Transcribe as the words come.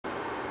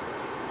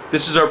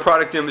This is our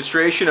product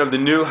demonstration of the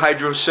new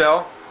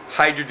HydroCell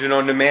Hydrogen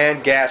on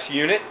Demand gas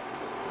unit.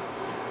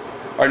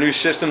 Our new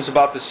system is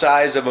about the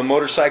size of a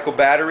motorcycle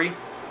battery.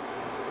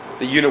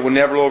 The unit will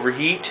never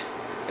overheat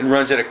and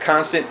runs at a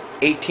constant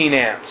 18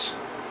 amps.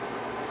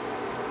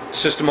 The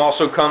system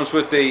also comes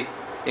with the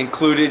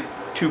included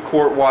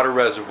 2-quart water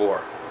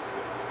reservoir.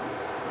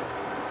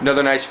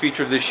 Another nice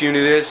feature of this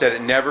unit is that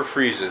it never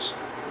freezes,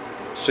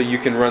 so you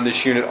can run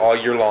this unit all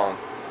year long.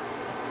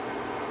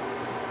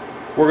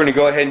 We're going to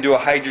go ahead and do a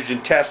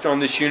hydrogen test on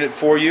this unit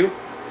for you.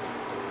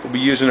 We'll be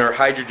using our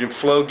hydrogen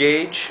flow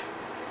gauge.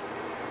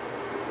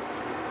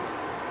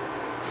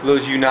 For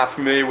those of you not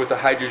familiar with the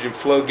hydrogen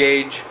flow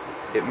gauge,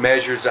 it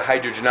measures the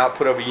hydrogen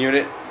output of a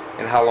unit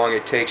and how long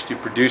it takes to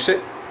produce it.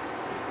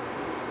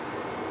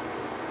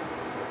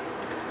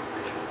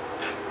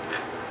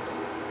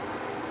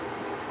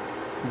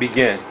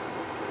 Begin.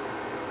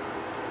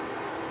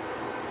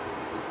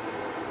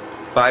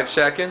 5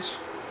 seconds.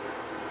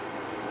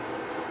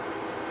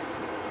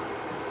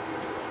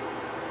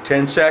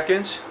 10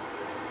 seconds.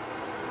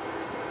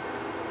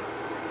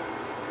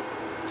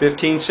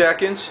 15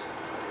 seconds.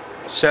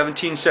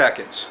 17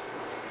 seconds.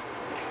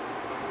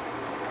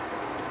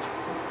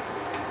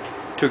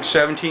 Took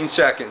 17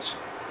 seconds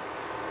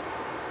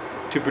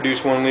to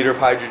produce 1 liter of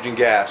hydrogen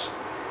gas.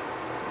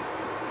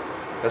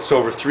 That's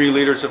over 3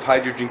 liters of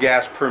hydrogen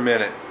gas per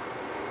minute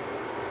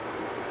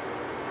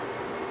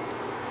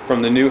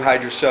from the new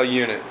HydroCell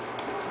unit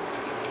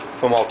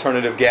from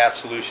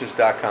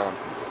AlternativeGasSolutions.com.